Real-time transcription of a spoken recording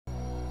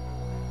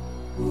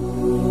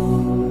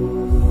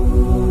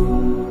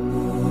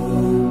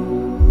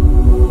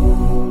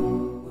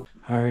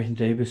Alright,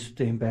 David's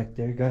staying back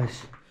there,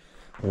 guys.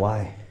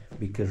 Why?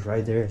 Because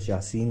right there, as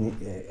y'all seen,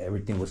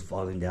 everything was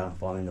falling down,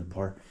 falling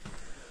apart.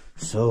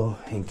 So,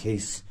 in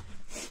case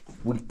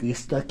we get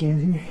stuck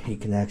in here, he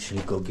can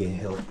actually go get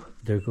help.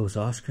 There goes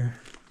Oscar.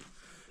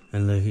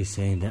 And look, he's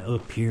saying that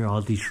up here,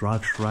 all these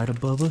rocks right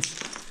above us,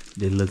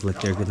 they look like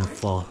they're gonna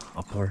fall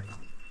apart.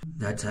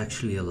 That's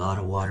actually a lot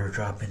of water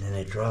dropping, and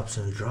it drops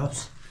and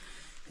drops.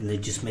 And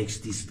it just makes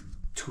these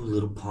two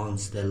little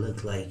ponds that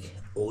look like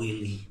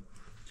oily.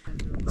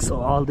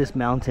 So all this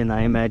mountain,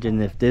 I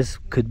imagine if this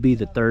could be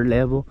the third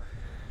level,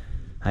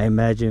 I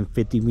imagine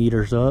 50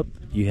 meters up,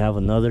 you have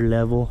another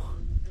level.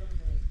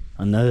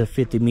 Another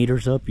 50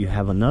 meters up, you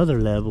have another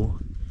level.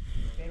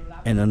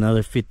 And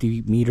another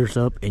 50 meters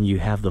up, and you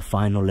have the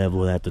final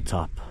level at the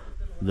top.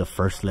 The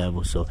first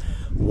level. So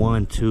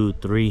 1, 2,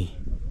 3.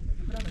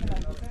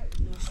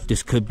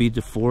 This could be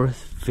the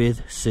 4th,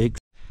 5th, 6th.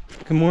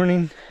 Good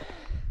morning.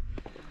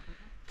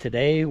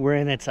 Today we're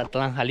in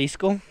Atzatlán,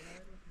 Jalisco.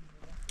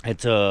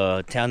 It's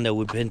a town that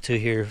we've been to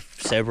here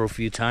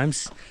few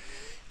times.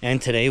 And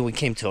today we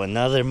came to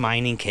another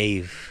mining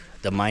cave.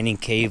 The mining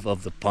cave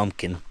of the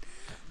pumpkin.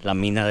 La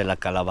mina de la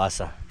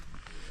calabaza.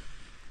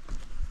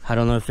 I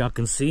don't know if y'all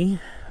can see,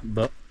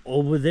 but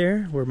over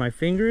there where my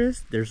finger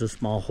is, there's a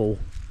small hole.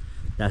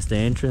 That's the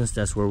entrance.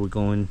 That's where we're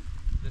going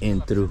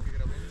in through.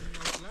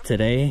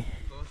 Today,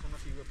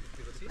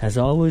 as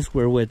always,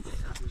 we're with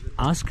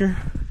Oscar.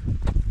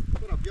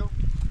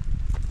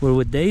 We're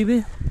with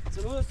David.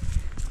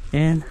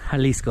 And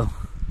Jalisco.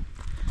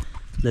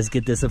 Let's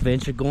get this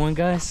adventure going,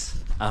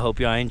 guys. I hope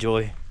y'all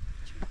enjoy.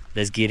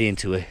 Let's get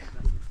into it.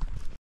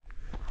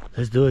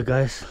 Let's do it,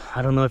 guys.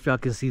 I don't know if y'all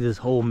can see this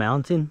whole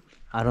mountain.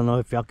 I don't know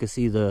if y'all can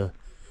see the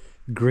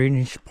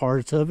greenish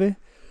parts of it,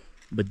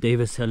 but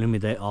David's telling me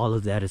that all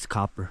of that is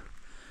copper.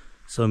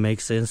 So it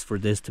makes sense for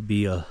this to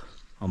be a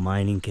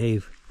mining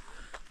cave.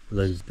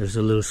 Look, there's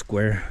a little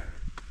square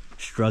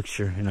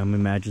structure, and I'm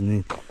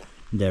imagining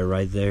that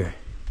right there,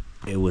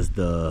 it was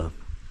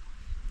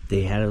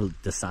they had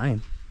the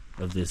sign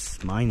of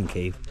this mining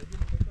cave.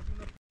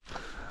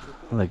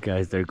 Look,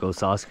 guys, there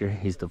goes Oscar.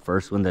 He's the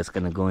first one that's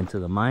gonna go into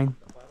the mine.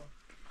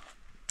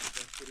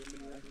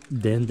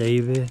 Then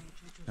David.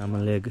 I'm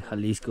gonna let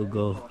Jalisco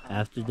go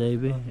after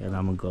David, and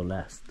I'm gonna go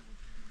last.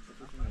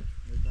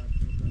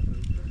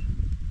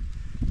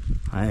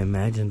 I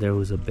imagine there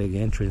was a big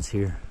entrance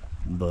here,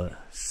 but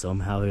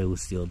somehow it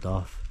was sealed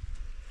off.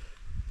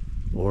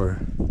 Or,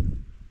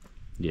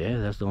 yeah,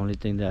 that's the only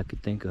thing that I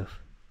could think of.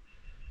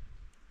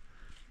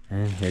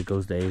 And here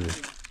goes David.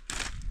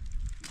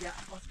 Ya,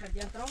 Oscar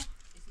ya entró, es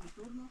mi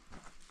turno.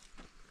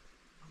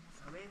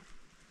 Vamos a ver.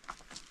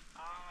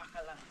 Ah,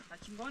 jala, está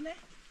chingón, eh.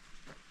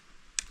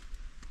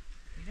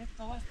 Miren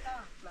toda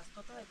esta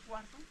plastota del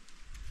cuarto.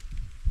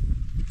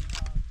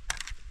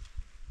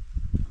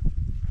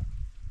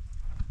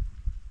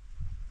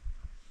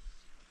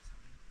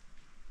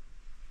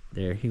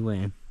 There he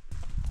went.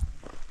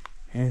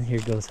 And here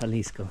goes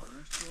Jalisco.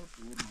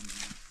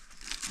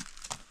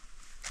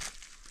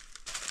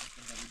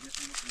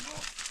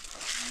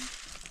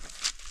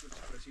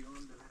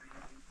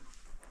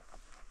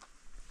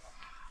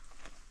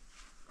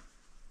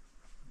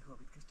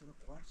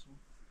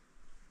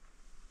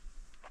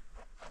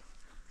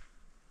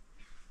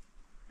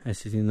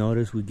 As you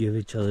notice, we give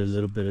each other a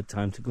little bit of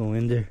time to go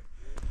in there.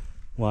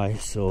 Why?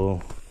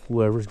 So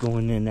whoever's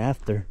going in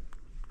after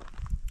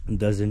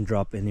doesn't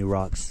drop any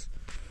rocks.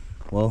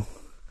 Well,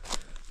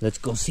 let's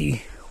go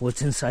see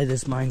what's inside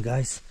this mine,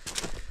 guys.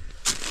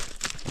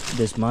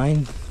 This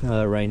mine,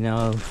 right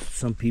now,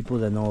 some people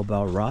that know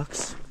about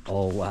rocks,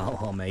 oh wow,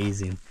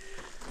 amazing.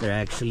 They're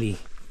actually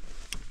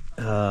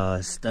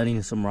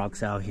studying some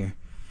rocks out here.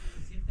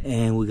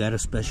 And we got a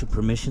special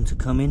permission to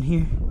come in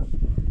here.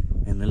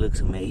 And it looks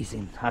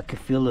amazing. I could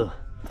feel the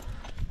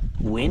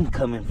wind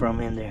coming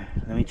from in there.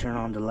 Let me turn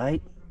on the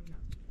light.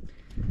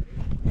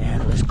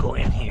 And let's go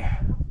in here.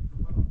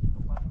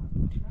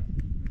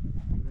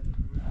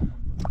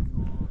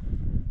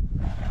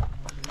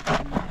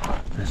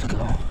 Let's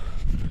go.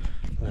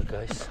 Look,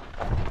 guys.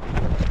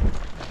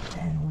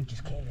 And we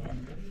just came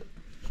in.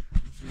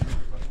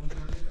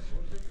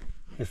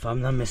 If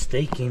I'm not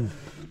mistaken,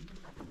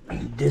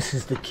 this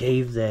is the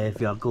cave that,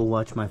 if y'all go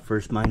watch my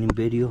first mining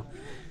video,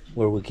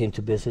 where we came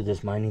to visit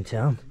this mining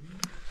town,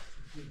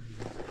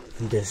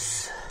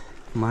 this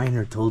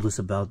miner told us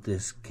about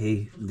this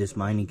cave, this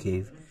mining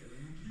cave,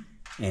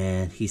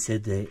 and he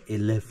said that it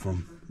led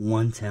from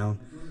one town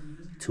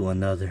to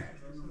another.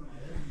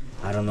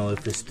 I don't know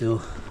if it's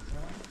still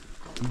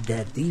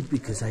that deep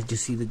because I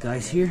just see the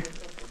guys here,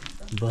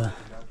 but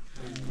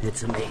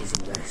it's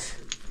amazing, guys.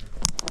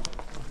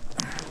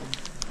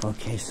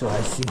 Okay, so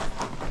I see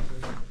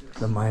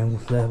the mine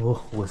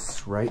level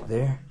was right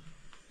there,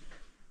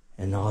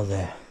 and all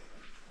that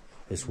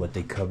is what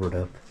they covered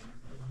up.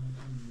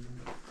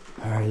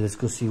 Alright, let's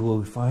go see what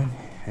we find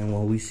and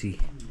what we see.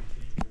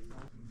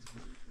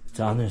 It's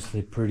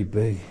honestly pretty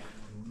big.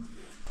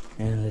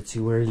 And let's see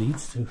where it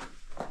leads to.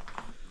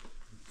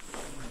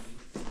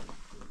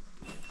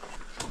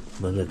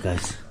 But look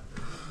guys,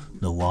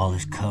 the wall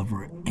is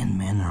covered in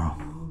mineral.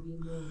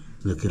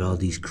 Look at all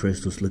these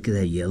crystals. Look at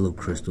that yellow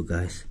crystal,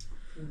 guys.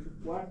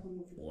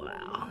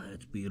 Wow,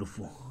 that's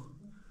beautiful.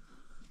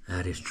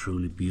 That is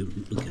truly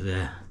beautiful. Look at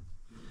that.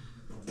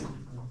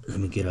 Let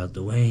me get out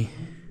the way.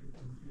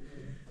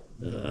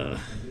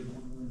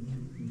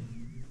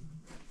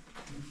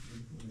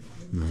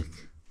 Look,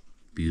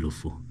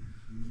 beautiful.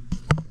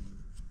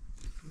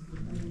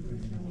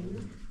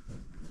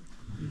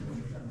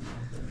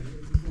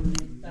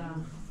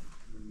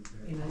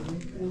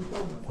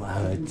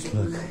 Wow,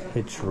 look,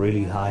 it's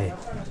really high.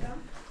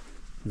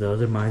 The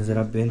other mines that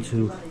I've been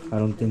to, I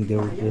don't think they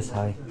were this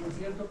high.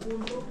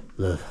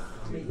 Look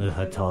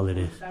how tall it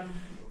is.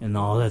 And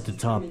all at the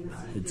top,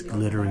 it's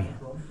glittery.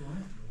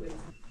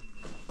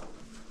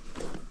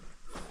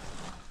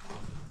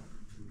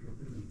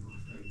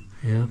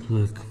 Yep,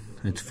 look,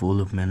 it's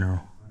full of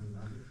mineral.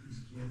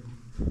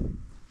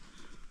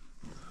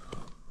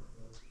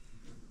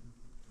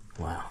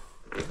 Wow.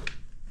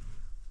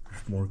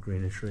 There's more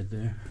greenish right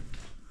there.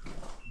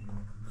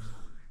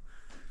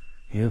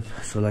 Yep,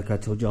 so like I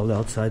told y'all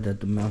outside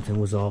that the mountain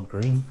was all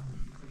green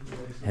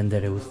and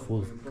that it was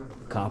full of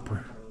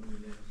copper.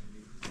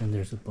 And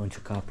there's a bunch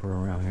of copper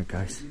around here,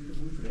 guys.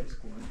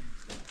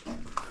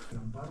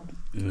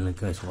 And look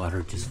guys,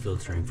 water just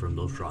filtering from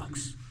those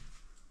rocks.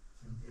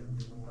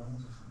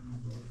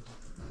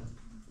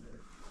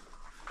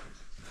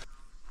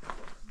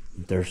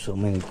 There's so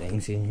many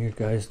things in here,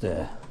 guys,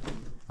 that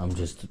I'm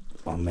just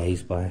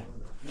amazed by.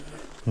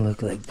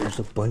 Look, like there's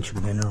a bunch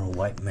of mineral,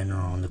 white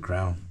mineral on the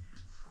ground.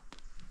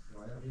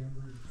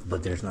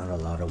 But there's not a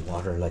lot of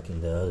water like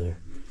in the other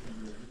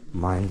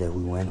mine that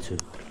we went to.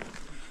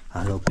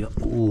 I hope you.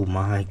 Oh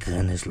my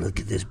goodness! Look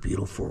at this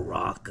beautiful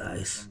rock,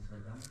 guys.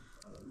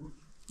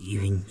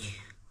 Even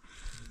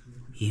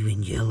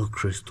yellow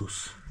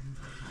crystals.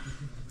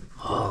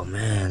 Oh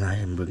man, I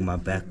didn't bring my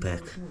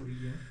backpack.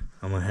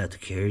 I'm gonna have to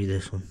carry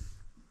this one.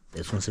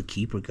 This one's a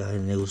keeper, guys,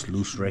 and it was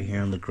loose right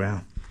here on the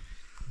ground.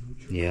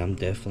 Yeah, I'm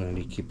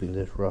definitely keeping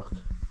this rock.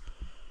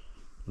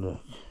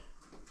 Look.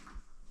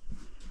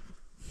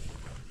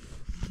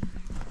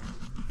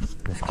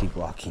 Let's keep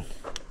walking.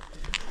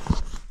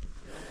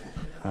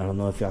 I don't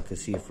know if y'all can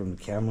see it from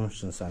the camera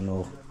since I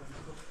know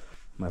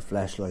my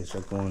flashlights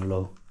are going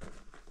low.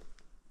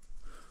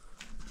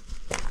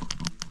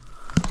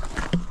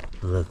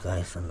 Look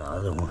guys,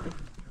 another one.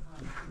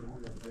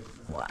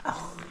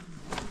 Wow.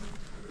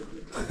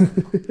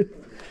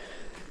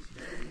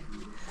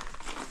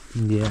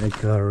 Yeah, I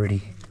can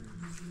already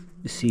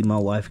see my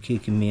wife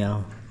kicking me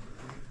out.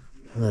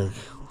 Look,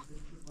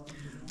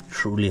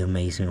 truly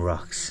amazing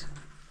rocks.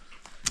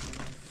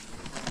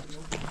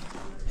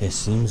 It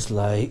seems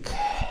like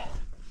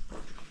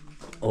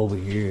over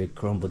here it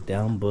crumbled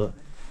down, but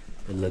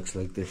it looks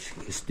like it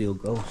still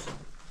goes.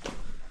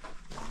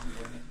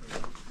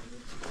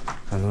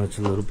 I know it's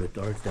a little bit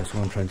dark, that's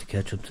why I'm trying to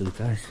catch up to the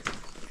guys.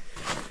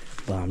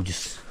 But I'm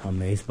just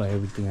amazed by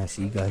everything I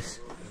see, guys.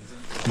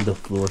 The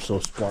floor so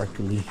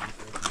sparkly.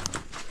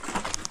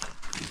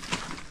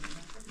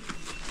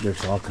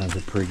 There's all kinds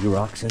of pretty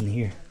rocks in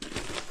here.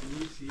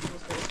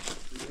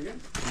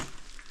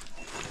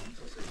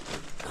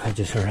 I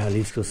just heard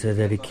Jalisco said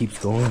that it keeps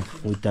going.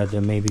 We thought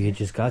that maybe it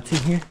just got to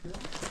here.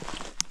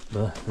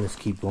 But let's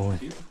keep going.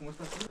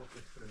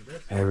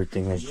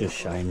 Everything is just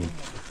shining.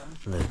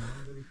 Look.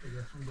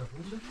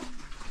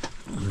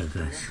 Look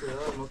guys.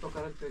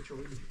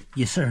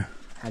 Yes sir,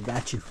 I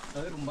got you.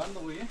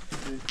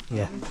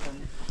 Yeah.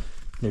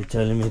 They're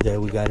telling me that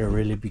we gotta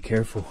really be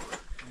careful.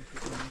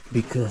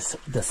 Because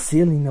the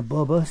ceiling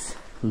above us,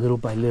 little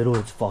by little,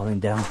 it's falling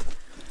down.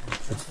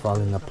 It's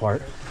falling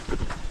apart.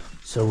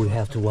 So we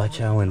have to watch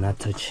out and not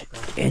touch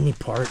any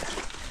part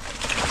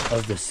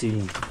of the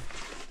ceiling.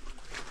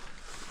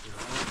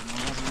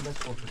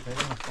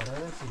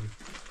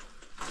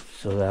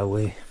 So that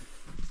way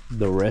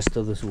the rest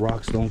of the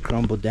rocks don't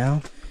crumble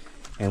down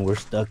and we're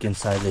stuck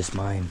inside this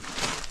mine.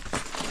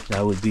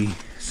 That would be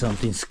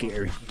something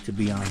scary, to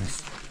be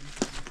honest.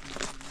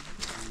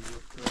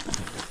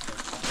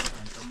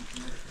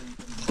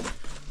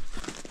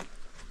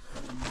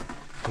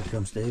 Here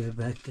comes David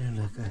back there,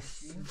 look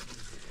guys.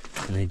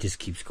 And it just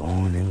keeps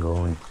going and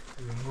going.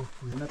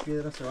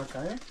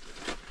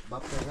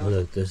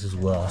 Look, this is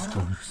what Oscar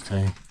was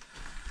saying.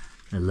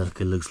 And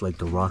look, it looks like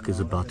the rock is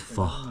about to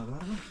fall.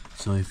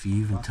 So if you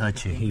even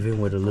touch it,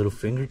 even with a little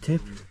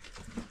fingertip,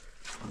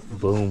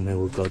 boom, it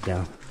will go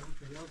down.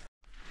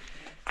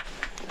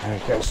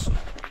 Alright guys,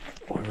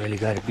 we really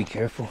gotta be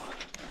careful.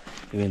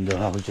 Even though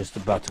I was just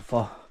about to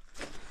fall,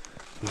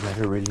 you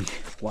gotta really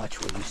watch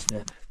where you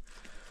step.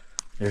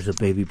 There's a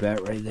baby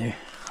bat right there.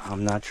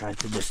 I'm not trying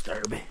to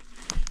disturb it.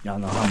 Y'all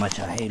know how much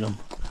I hate them.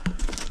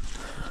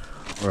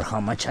 Or how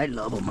much I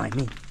love them, I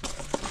mean.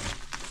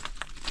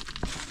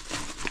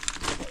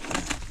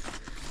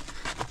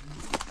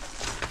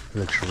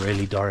 Looks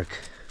really dark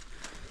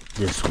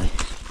this way.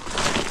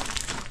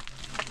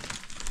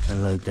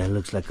 And look, that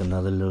looks like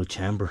another little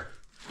chamber.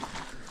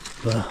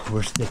 But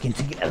we're sticking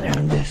together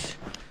in this.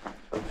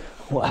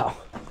 Wow.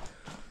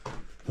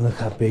 Look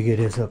how big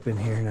it is up in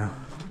here now.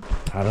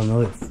 I don't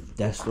know if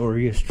that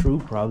story is true.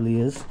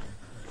 Probably is.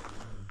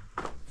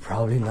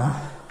 Probably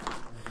not.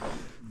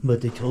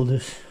 But they told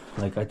us,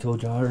 like I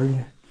told y'all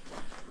earlier,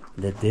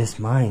 that this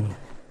mine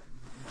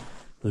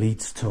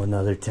leads to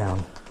another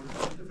town.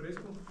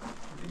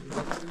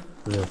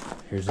 Look,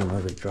 here's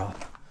another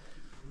drop.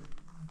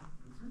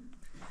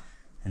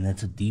 And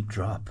that's a deep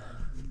drop.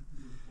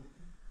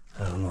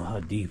 I don't know how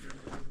deep.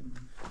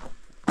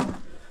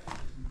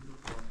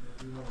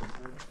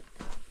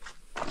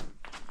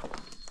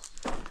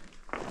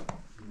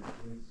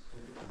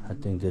 I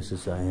think this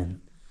is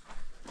Zion.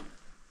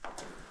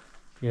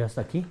 ¿Llegaste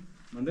aquí?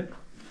 ¿Dónde?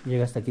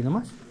 ¿Llegaste aquí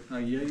nomás?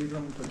 Ahí hay la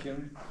muchacha.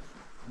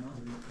 No,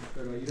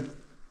 pero ahí.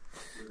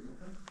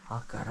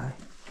 Ah, caray.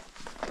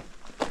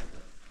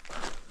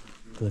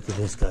 Look at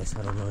this, guys.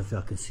 I don't know if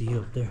y'all can see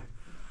up there.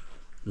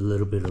 A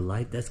little bit of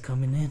light that's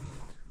coming in.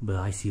 But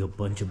I see a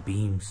bunch of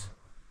beams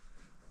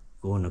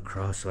going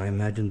across. So I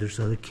imagine there's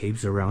other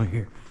caves around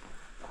here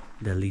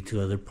that lead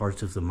to other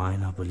parts of the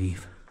mine, I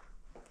believe.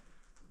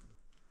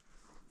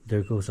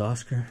 There goes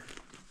Oscar.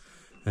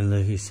 And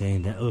look, he's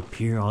saying that up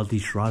here, all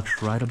these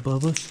rocks right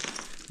above us,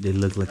 they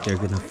look like they're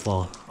gonna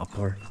fall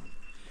apart.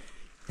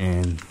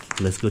 And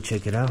let's go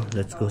check it out.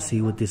 Let's go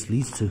see what this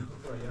leads to.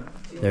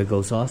 There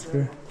goes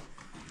Oscar.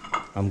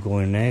 I'm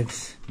going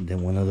next,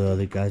 then one of the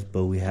other guys,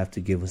 but we have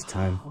to give us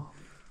time.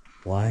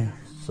 Why?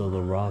 So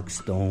the rocks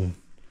don't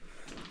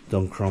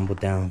crumble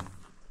down.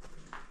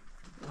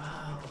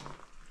 Wow.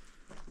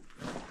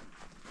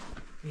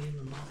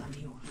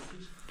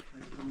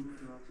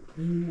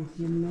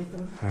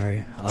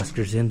 Alright,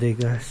 Oscar's in there,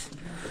 guys.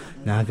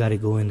 Now I gotta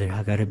go in there.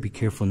 I gotta be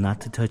careful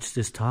not to touch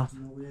this top,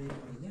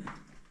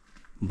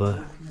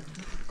 but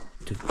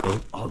to go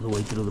all the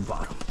way to the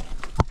bottom.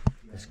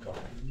 Let's go.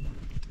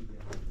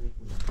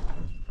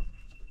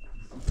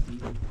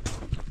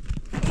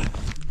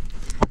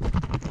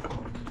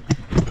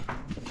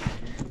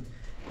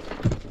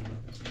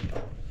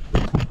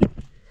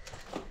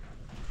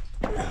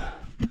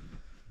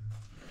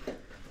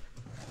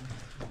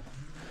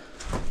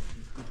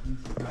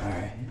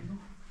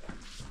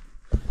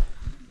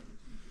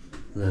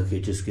 Look,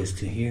 it just gets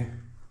to here.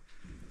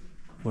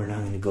 We're not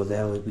going to go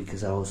that way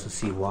because I also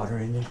see water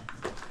in there.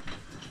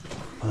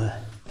 But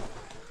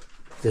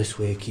this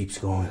way it keeps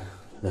going.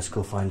 Let's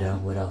go find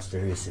out what else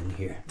there is in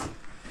here.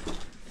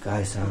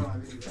 Guys,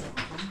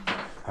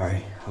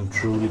 I'm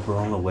truly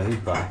blown away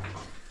by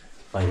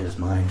this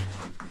mine.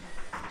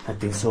 I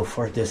think so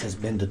far this has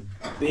been the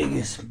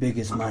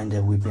biggest mine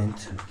that we've been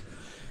to.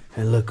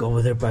 And look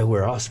over there by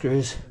where Oscar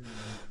is.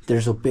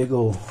 There's a big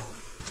old,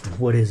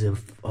 what is it?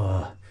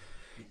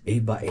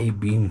 8x8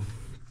 beam,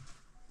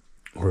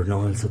 or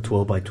no, it's a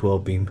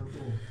 12x12 beam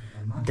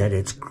that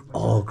it's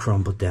all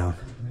crumbled down.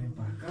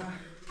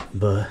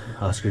 But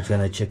Oscar's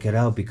gonna check it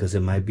out because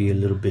it might be a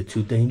little bit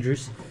too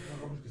dangerous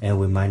and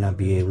we might not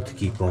be able to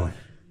keep going.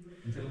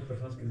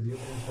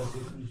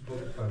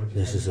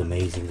 This is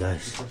amazing,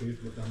 guys.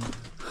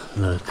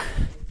 Look,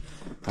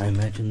 I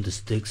imagine the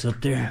sticks up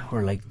there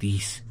were like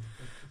these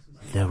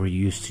that were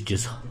used to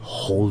just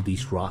hold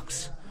these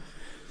rocks.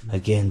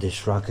 Again,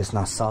 this rock is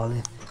not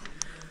solid.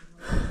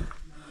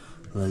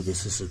 Look,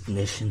 this is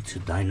ignition to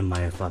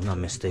dynamite, if I'm not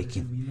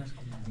mistaken.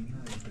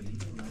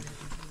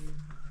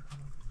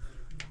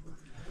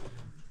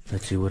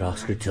 Let's see what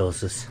Oscar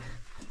tells us.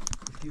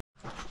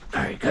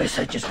 Alright guys,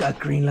 I just got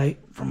green light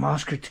from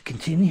Oscar to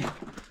continue.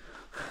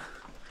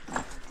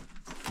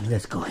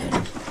 Let's go ahead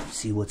and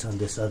see what's on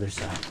this other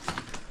side.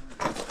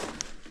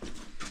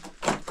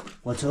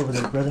 What's over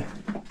there, brother?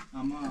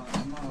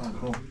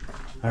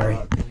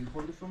 Alright.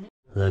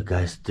 Look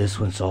guys, this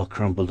one's all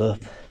crumbled up.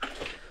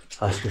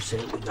 Oscar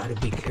said we gotta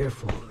be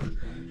careful.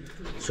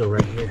 So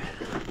right here,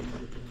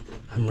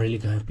 I'm really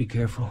gonna be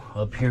careful.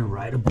 Up here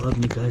right above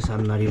me, guys,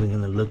 I'm not even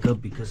gonna look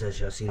up because as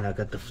y'all seen, I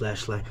got the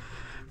flashlight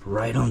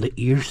right on the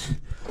ears.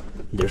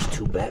 There's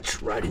two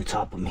bats right on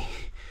top of me.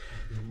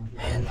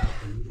 And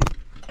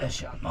as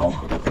y'all know,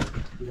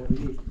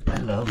 I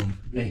love them.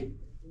 Hey,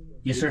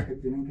 yes sir?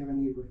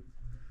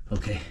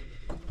 Okay,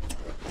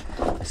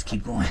 let's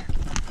keep going.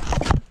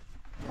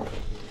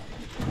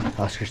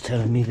 Oscar's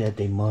telling me that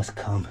they must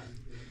come.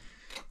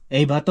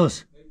 Hey,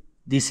 vatos,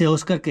 dice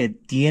Oscar que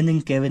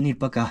tienen que venir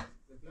para acá.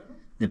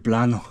 De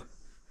plano.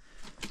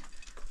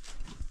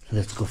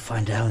 Let's go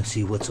find out and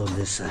see what's on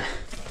this side.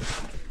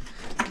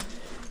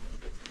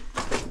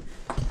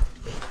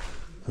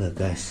 Look,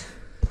 guys,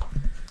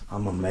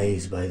 I'm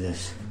amazed by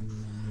this.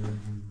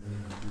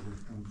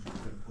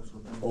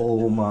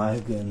 Oh my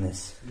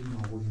goodness.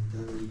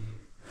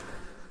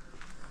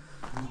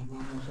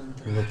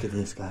 Look at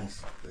this,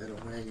 guys.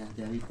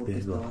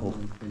 Big hole.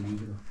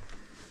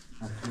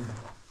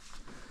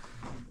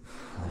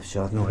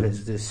 Y'all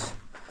notice this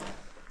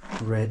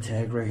red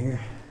tag right here?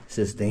 It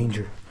says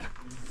danger.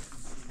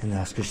 And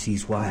Oscar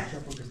sees why.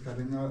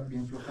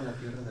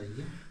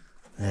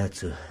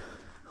 That's a,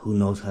 who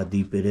knows how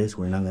deep it is.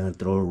 We're not gonna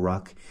throw a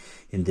rock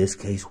in this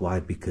case. Why?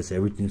 Because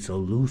everything's so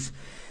loose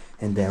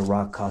and that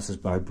rock causes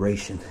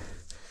vibration.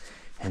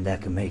 And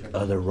that can make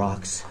other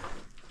rocks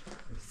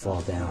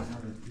fall down.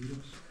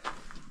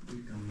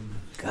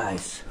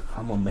 Guys,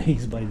 I'm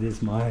amazed by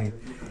this mine.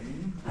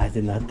 I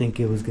did not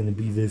think it was gonna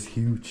be this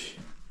huge.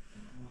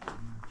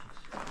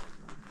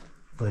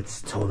 But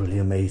it's totally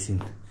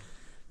amazing.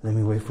 Let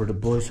me wait for the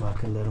boys so I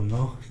can let them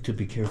know to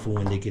be careful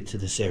when they get to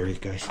this area,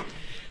 guys.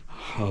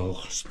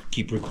 I'll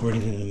keep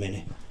recording in a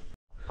minute.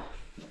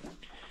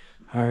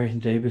 Alright,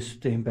 Davis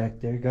staying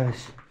back there,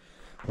 guys.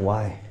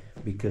 Why?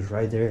 Because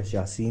right there, as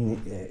y'all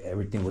seen,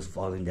 everything was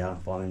falling down,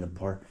 falling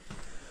apart.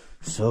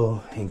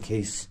 So, in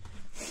case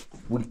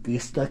we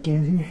get stuck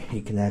in here,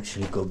 he can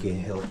actually go get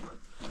help.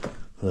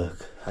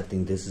 Look, I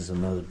think this is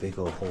another big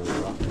old hole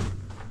drop.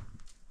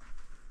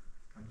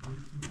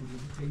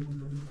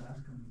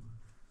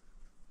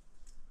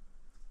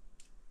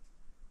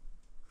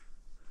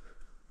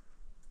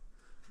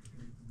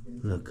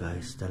 Look,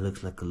 guys, that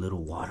looks like a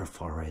little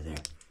waterfall right there.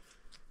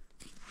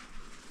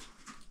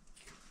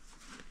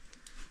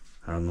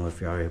 I don't know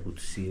if you are able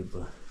to see it,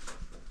 but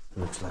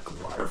it looks like a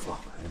waterfall.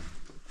 It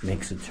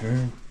makes a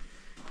turn.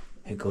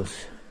 It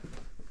goes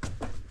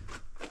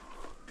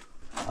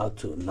out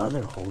to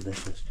another hole.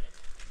 That's just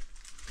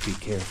be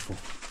careful.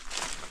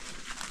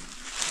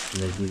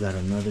 And then we got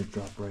another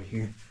drop right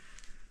here.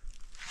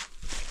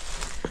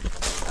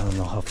 I don't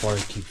know how far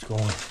it keeps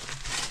going.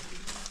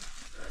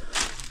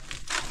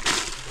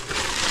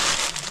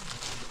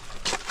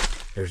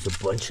 There's a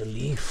bunch of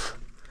leaf.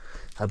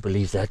 I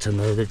believe that's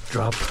another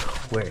drop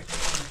where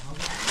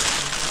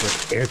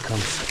air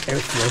comes,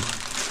 airflow.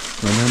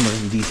 Remember,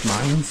 in these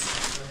mines,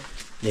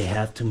 they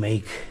have to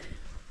make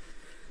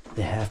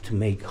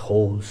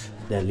holes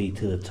that lead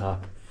to the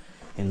top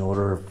in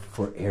order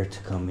for air to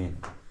come in.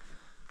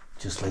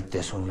 Just like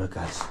this one, look,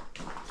 guys.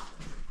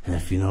 And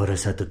if you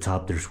notice at the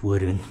top, there's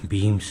wooden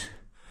beams.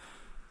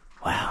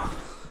 Wow,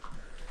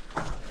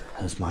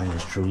 this mine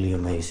is truly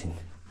amazing.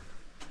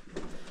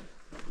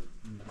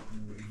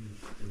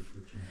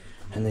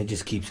 And it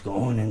just keeps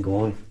going and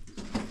going.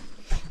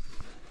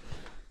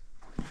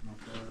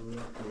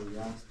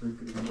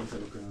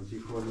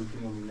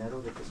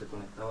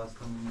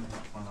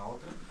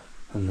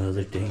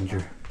 Another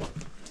danger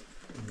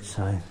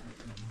sign.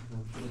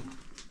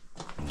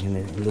 And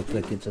it looks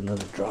like it's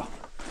another drop.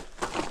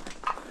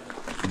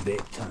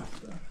 Big time.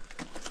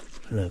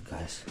 Look,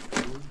 guys.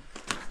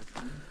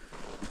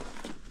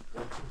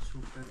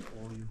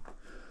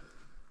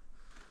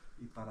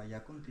 Y para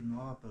allá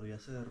continuaba, pero ya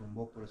se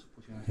derrumbó, por eso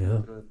pusieron el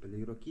centro de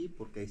peligro aquí,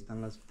 porque ahí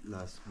están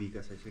las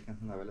vigas, ahí se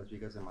alcanzan a ver las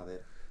vigas de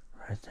madera.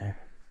 Right there.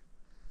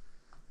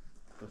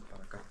 Pues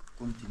para acá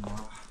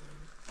continuaba.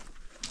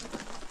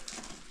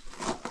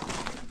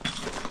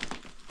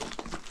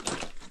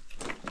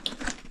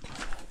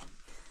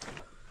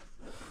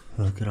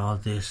 Look at all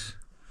this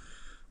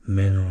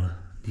mineral.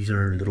 These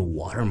are little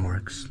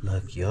watermarks.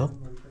 Look, yup.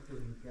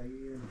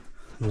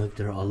 Look,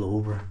 they're all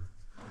over.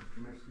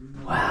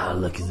 Wow,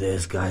 look at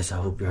this, guys. I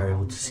hope you're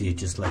able to see it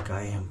just like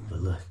I am. But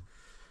look,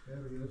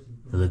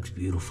 it looks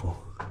beautiful.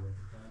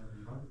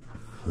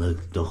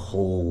 Look, the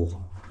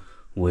whole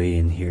way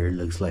in here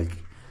looks like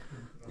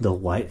the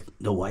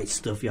white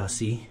stuff y'all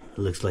see. It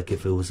looks like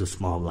if it was a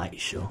small light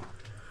show.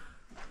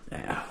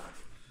 Yeah,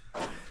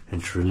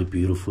 and truly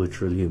beautiful,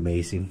 truly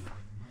amazing.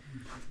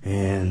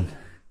 And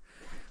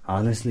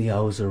honestly, I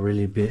was a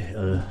really bit.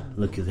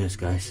 Look at this,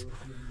 guys.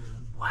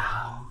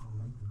 Wow.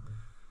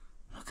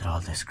 Look at all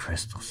these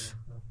crystals.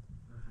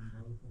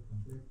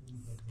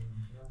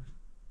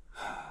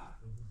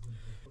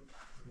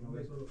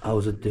 I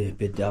was a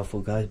bit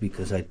doubtful, guys,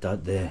 because I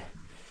thought that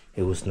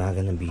it was not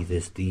going to be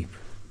this deep.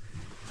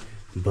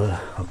 But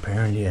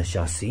apparently, as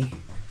y'all see,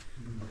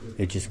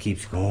 it just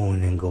keeps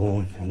going and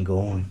going and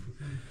going.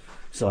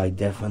 So I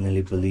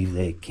definitely believe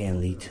that it can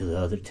lead to the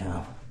other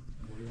town.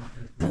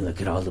 And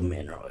look at all the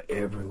mineral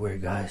everywhere,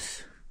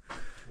 guys.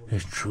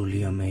 It's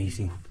truly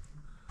amazing.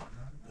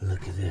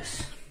 Look at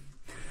this.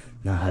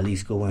 Now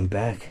Jalisco went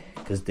back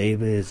because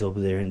David is over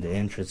there in the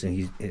entrance,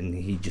 and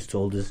he just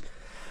told us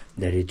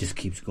that it just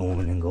keeps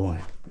going and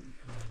going.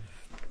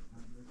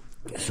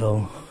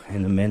 So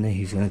in a minute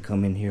he's gonna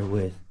come in here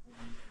with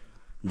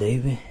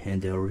David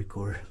and they'll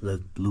record.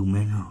 Look, blue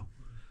mineral.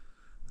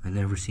 I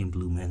never seen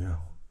blue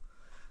mineral.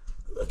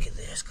 Look at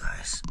this,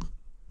 guys.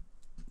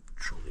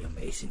 Truly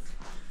amazing.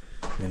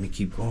 Let me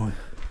keep going.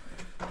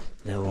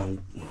 That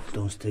one,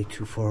 don't stay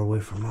too far away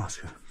from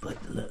Oscar. But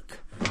look,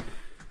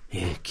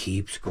 it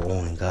keeps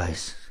going,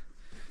 guys.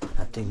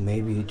 I think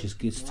maybe it just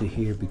gets to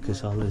here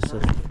because all this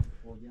stuff.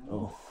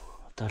 Oh,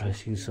 I thought I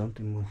seen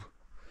something move.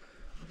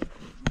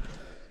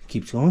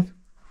 Keeps going?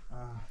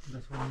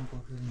 That's what I'm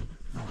talking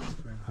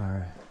about.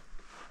 Alright.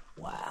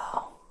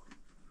 Wow.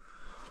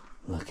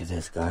 Look at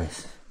this,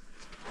 guys.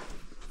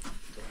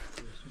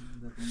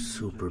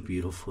 Super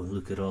beautiful.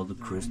 Look at all the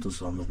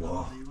crystals on the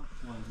wall.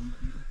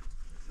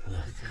 Look.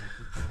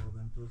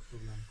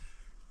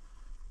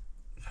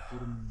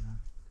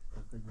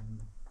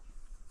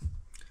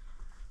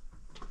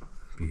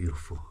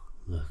 Beautiful.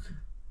 Look.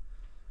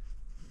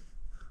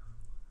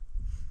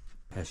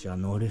 As y'all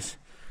notice,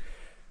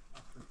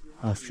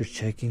 Oscar's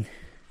checking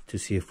to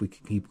see if we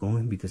can keep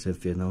going, because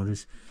if you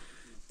notice,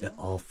 that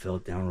all fell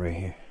down right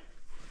here.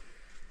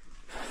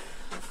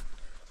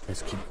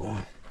 Let's keep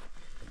going.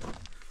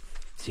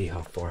 See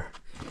how far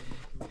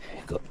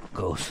it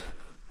goes.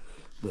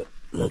 But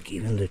look,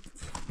 even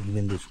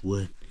this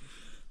wood,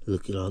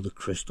 look at all the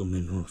crystal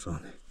minerals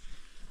on it.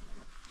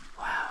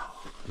 Wow,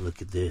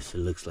 look at this. It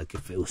looks like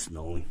if it was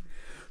snowing.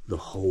 The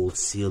whole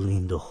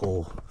ceiling, the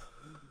whole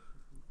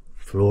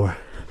floor,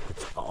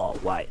 it's all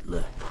white.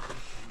 Look.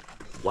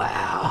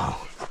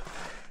 Wow.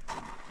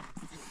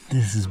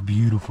 This is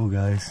beautiful,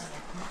 guys.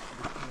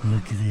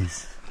 Look at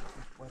this.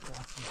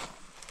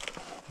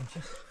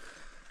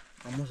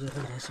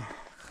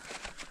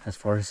 As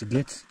far as it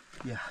gets?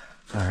 Yeah.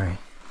 Alright.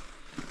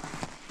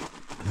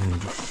 Let me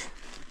just...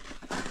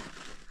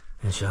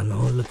 As y'all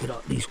know, look at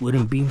all these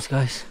wooden beams,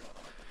 guys.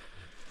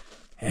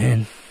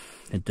 And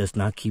it does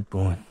not keep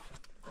going.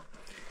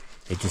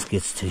 It just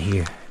gets to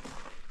here.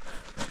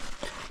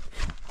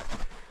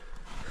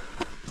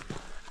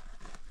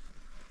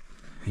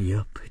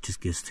 Yup, it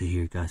just gets to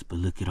here, guys. But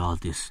look at all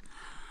this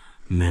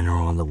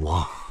mineral on the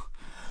wall.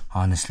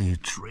 Honestly,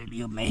 it's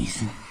really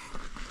amazing.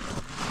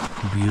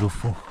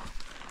 Beautiful.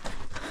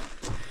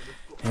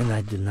 And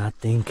I did not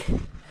think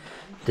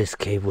this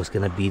cave was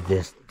gonna be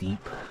this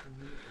deep.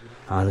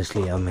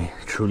 Honestly, I'm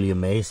truly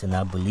amazed, and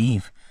I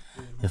believe,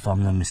 if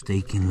I'm not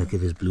mistaken, look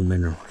at this blue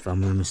mineral. If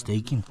I'm not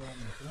mistaken,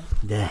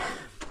 that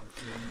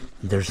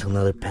there's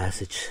another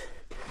passage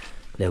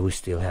that we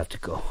still have to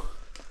go.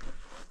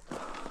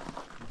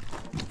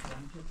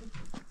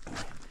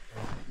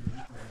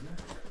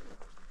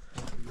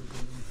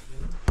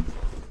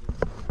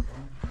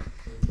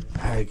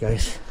 Alright,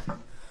 guys.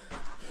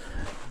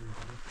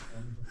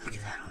 Look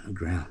at that on the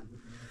ground.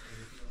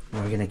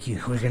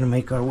 We're gonna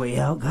make our way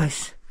out,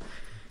 guys.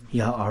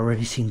 Y'all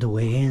already seen the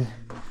way in.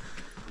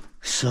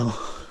 So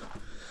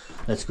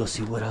let's go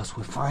see what else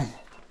we find.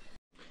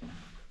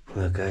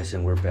 Well, guys,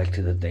 and we're back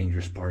to the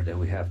dangerous part that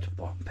we have to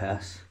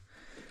pass.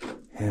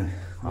 And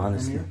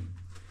honestly,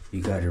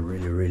 you gotta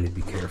really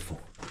be careful.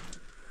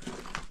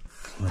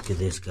 Look at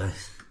this,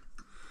 guys.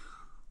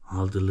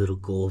 All the little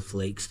gold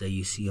flakes that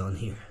you see on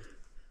here.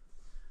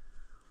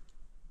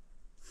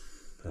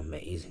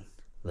 Amazing.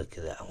 Look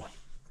at that one.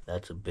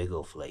 That's a big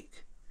old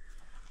flake.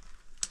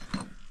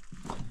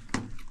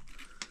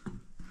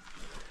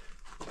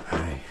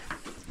 Alright.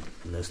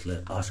 Let's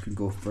let Oscar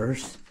go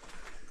first.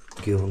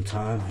 Give him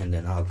time, and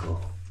then I'll go.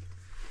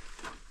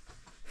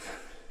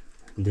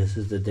 This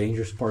is the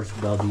dangerous parts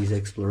about these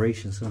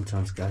explorations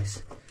sometimes,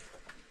 guys.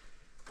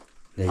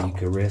 That you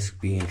could risk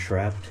being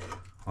trapped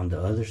on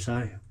the other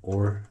side,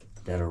 or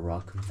that a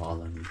rock can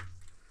fall on you.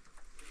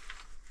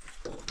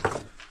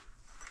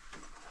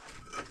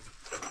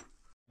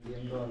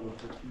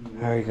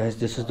 Alright, guys,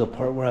 this is the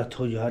part where I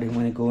told you I didn't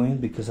want to go in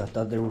because I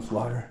thought there was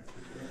water.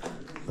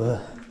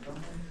 But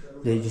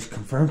they just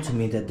confirmed to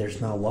me that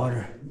there's not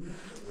water.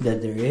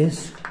 That there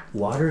is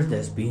water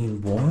that's being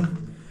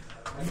born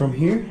from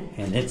here.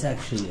 And it's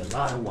actually a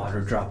lot of water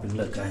dropping.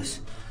 Look,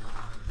 guys.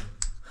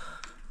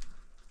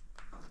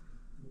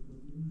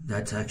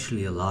 That's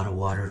actually a lot of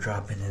water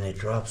dropping, and it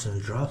drops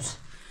and drops.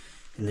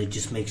 And it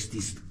just makes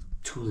these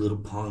two little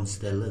ponds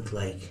that look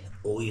like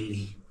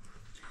oily.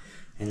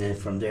 And then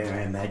from there,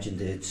 I imagine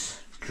that it's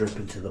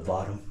dripping to the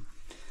bottom.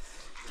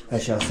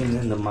 As y'all seen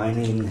in the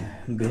mining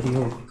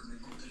video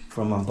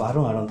from my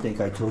bottom, I don't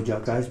think I told y'all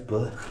guys,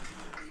 but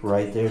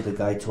right there, the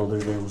guy told her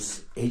there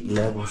was 8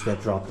 levels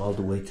that drop all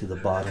the way to the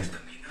bottom.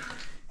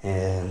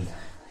 And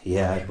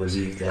yeah, I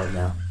believe that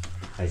now,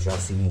 as y'all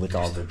seen with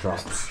all the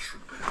drops.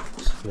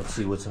 Let's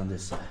see what's on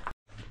this side.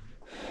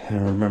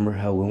 And remember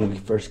how when we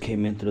first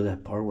came in through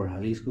that part where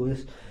Jalisco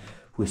is,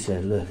 we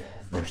said, look,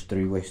 there's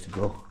 3 ways to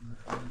go.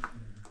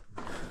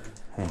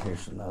 And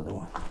here's another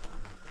one.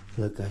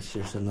 Look, guys,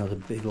 here's another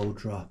big old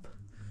drop.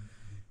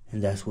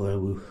 And that's what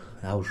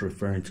I was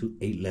referring to,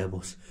 8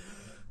 levels.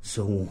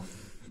 So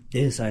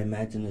this, I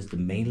imagine, is the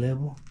main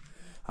level,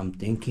 I'm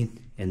thinking.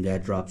 And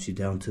that drops you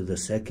down to the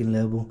 2nd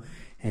level.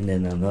 And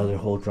then another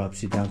hole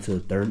drops you down to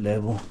the 3rd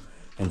level.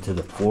 And to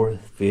the 4th,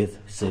 5th,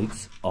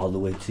 6th, all the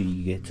way till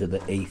you get to the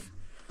 8th.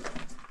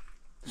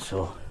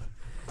 So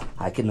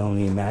I can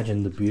only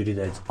imagine the beauty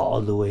that's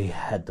all the way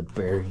at the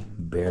very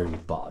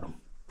bottom.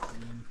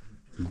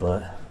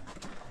 But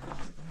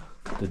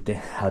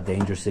how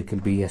dangerous it can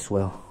be as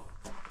well.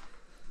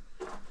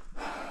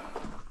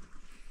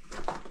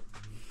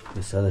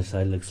 This other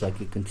side looks like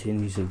it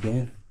continues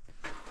again.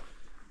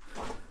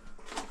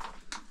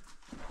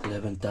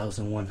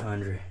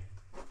 11,100.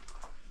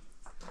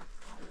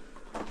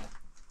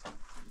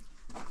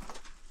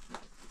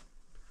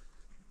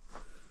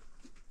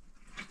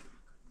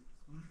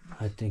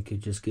 I think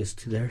it just gets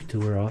to there, to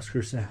where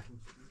Oscar's at.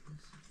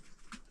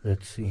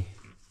 Let's see.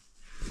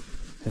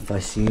 If I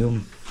see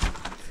him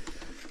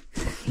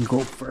go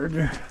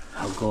further,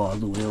 I'll go all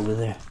the way over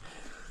there.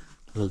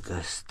 Look,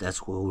 guys, that's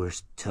what we're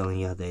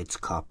telling you, that it's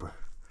copper.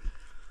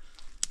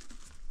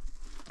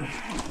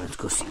 Let's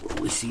go see what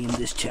we see in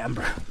this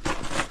chamber.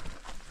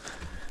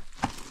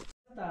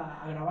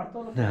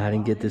 No, I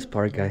didn't get this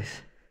part, guys.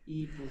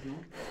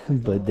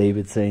 But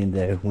David's saying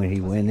that when he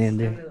went in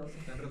there,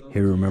 he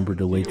remembered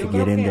the way to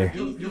get in there.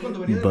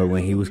 But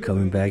when he was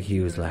coming back, he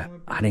was like,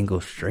 I didn't go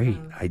straight,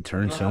 I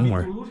turned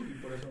somewhere.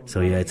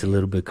 So yeah, it's a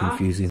little bit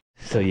confusing.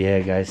 So yeah,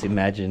 guys,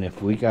 imagine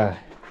if we got,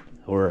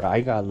 or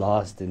I got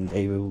lost and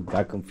David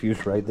got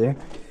confused right there.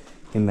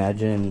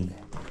 Imagine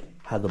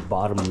how the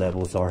bottom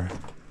levels are.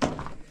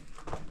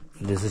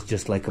 This is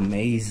just like a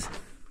maze.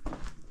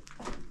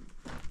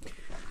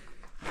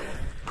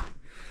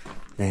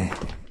 Man,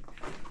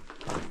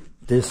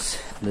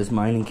 this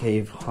mining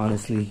cave,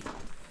 honestly,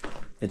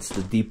 it's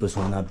the deepest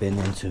one I've been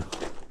into.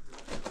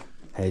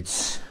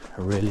 It's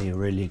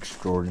really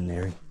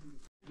extraordinary.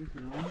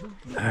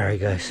 Alright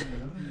guys,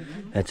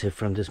 that's it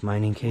from this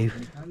mining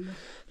cave.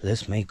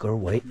 Let's make our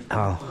way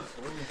out.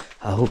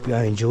 I hope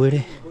y'all enjoyed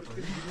it.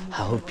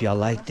 I hope y'all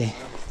liked it.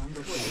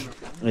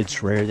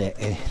 It's rare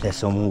that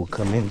someone will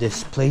come in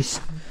this place.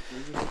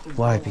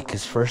 Why?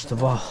 Because first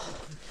of all,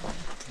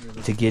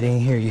 to get in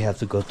here you have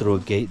to go through a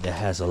gate that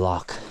has a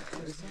lock.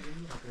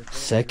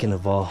 Second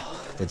of all,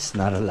 it's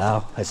not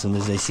allowed. As soon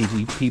as they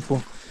see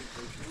people,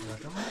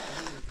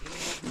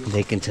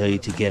 they can tell you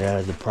to get out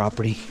of the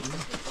property.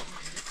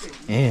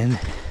 And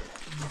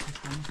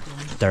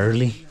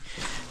thirdly,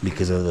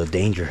 because of the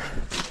danger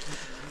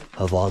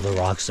of all the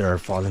rocks that are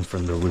falling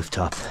from the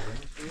rooftop.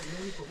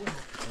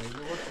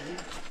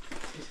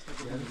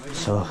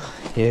 So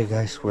yeah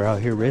guys, we're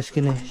out here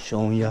risking it,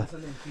 showing you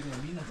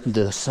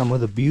some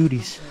of the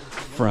beauties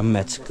from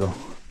Mexico.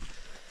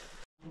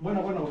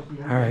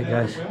 Alright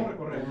guys,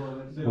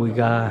 we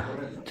got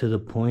to the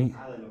point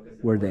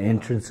where the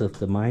entrance of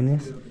the mine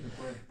is,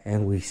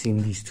 and we've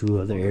seen these two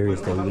other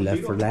areas that we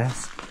left for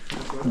last,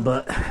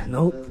 but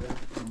nope,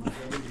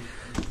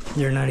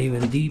 they're not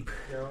even deep.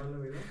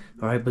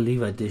 Or I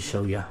believe I did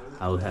show you.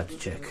 I would have to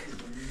check.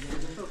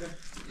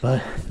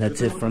 But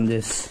that's it from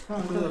this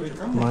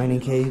mining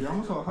cave.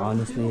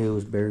 Honestly, it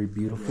was very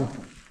beautiful.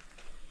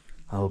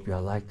 I hope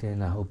y'all liked it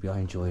and I hope y'all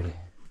enjoyed it.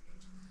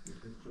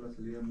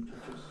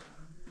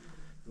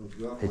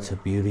 It's a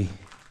beauty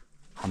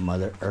how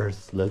Mother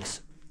Earth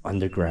looks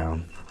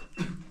underground.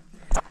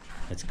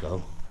 Let's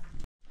go.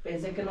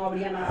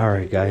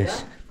 Alright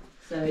guys,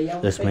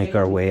 let's make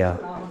our way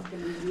out.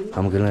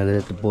 I'm gonna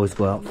let the boys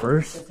go out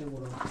first.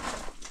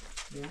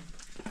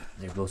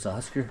 There goes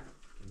Oscar.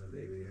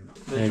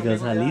 There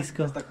goes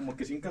Jalisco. Hasta como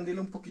que se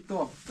encandila un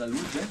poquito la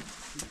luz, ¿eh?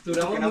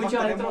 Duramos mucho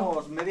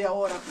adentro. Media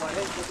hora,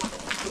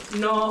 40.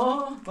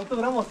 No. ¿Cuánto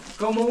duramos?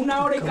 Como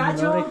una hora y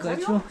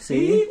cacho.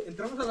 Sí.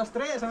 Entramos a las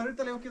 3. A ver,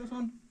 ahorita le digo qué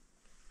son.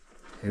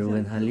 Here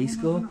went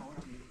Jalisco.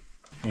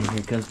 And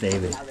here comes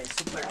David.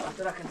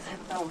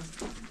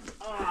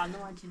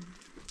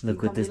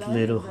 Look what this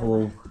little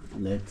hole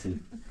led to.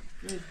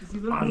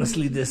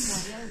 Honestly,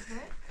 this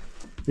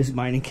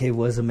mining cave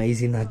was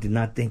amazing. I did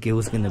not think it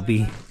was gonna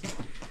be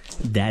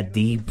that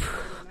deep.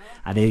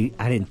 I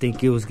didn't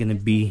think it was gonna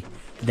be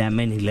that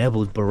many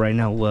levels, but right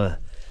now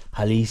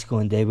Jalisco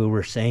and David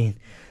were saying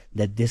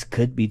that this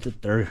could be the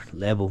third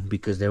level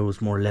because there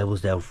was more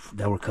levels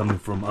that were coming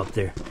from up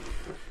there.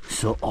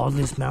 So all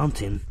this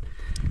mountain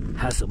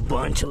has a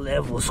bunch of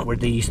levels where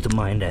they used to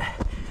mine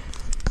at.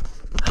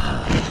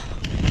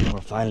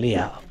 We're finally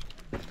out.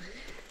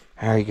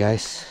 Alright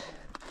guys,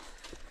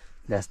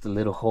 that's the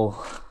little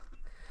hole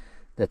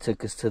that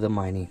took us to the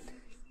mining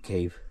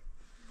cave.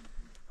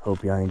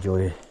 Hope y'all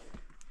enjoy it.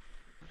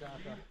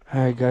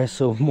 Alright guys,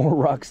 so more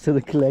rocks to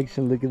the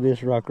collection. Look at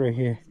this rock right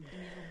here.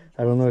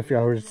 I don't know if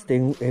y'all were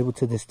able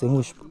to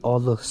distinguish all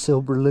the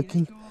silver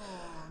looking,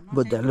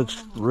 but that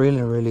looks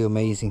really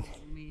amazing.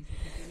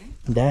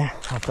 That,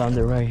 I found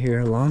it right here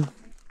along.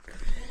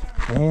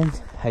 And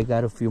I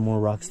got a few more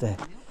rocks that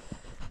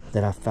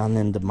I found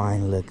in the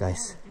mine. Look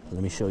guys,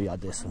 let me show y'all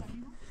this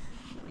one.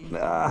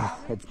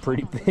 It's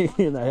pretty big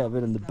and I have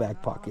it in the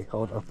back pocket.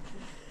 Hold on.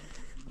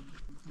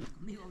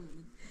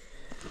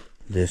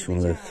 This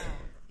one,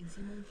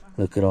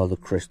 look at all the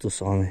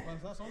crystals on it.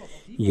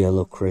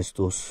 Yellow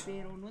crystals.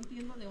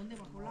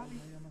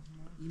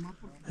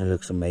 It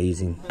looks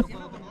amazing.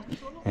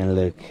 And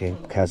look,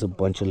 it has a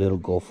bunch of little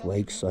gold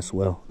flakes as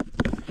well.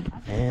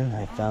 And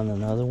I found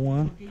another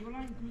one.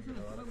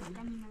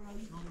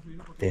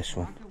 This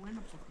one.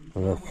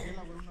 Look.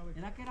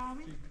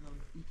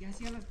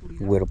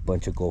 With a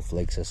bunch of gold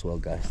flakes as well,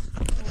 guys.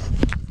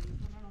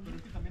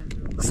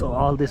 So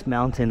all this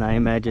mountain, I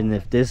imagine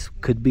if this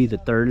could be the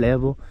third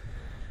level,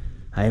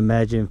 I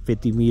imagine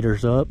 50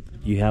 meters up,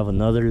 you have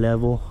another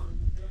level.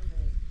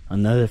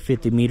 Another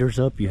 50 meters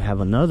up, you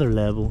have another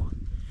level.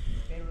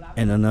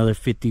 And another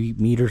 50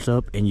 meters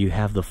up, and you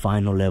have the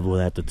final level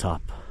at the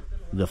top.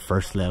 The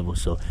first level.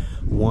 So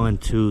 1,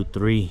 2,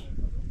 3.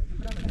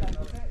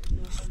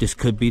 This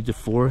could be the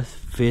 4th,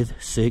 5th,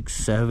 6th,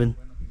 7th,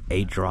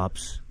 8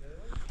 drops.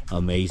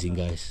 Amazing,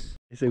 guys.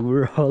 So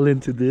we're all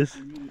into this.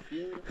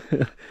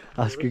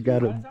 Oscar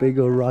got a big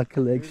old rock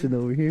collection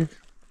over here,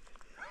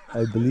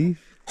 I believe.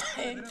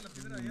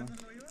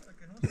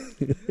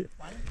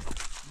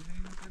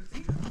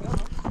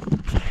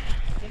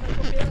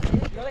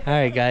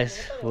 Alright guys,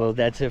 well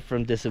that's it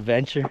from this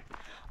adventure.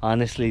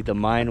 Honestly, the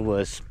mine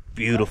was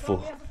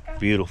beautiful.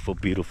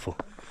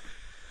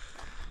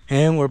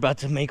 And we're about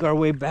to make our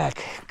way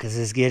back because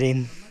it's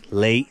getting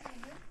late.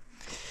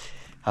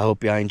 I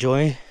hope y'all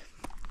enjoy.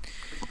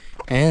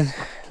 And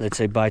let's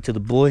say bye to the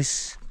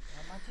boys.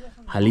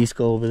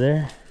 Jalisco over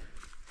there.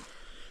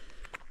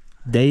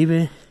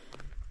 David.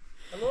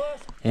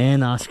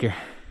 And Oscar.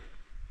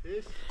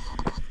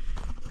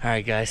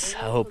 Alright guys,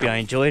 I hope y'all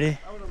enjoyed it.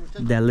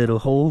 That little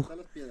hole,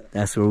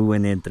 that's where we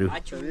went in through.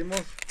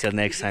 Till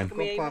next time,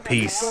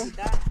 peace.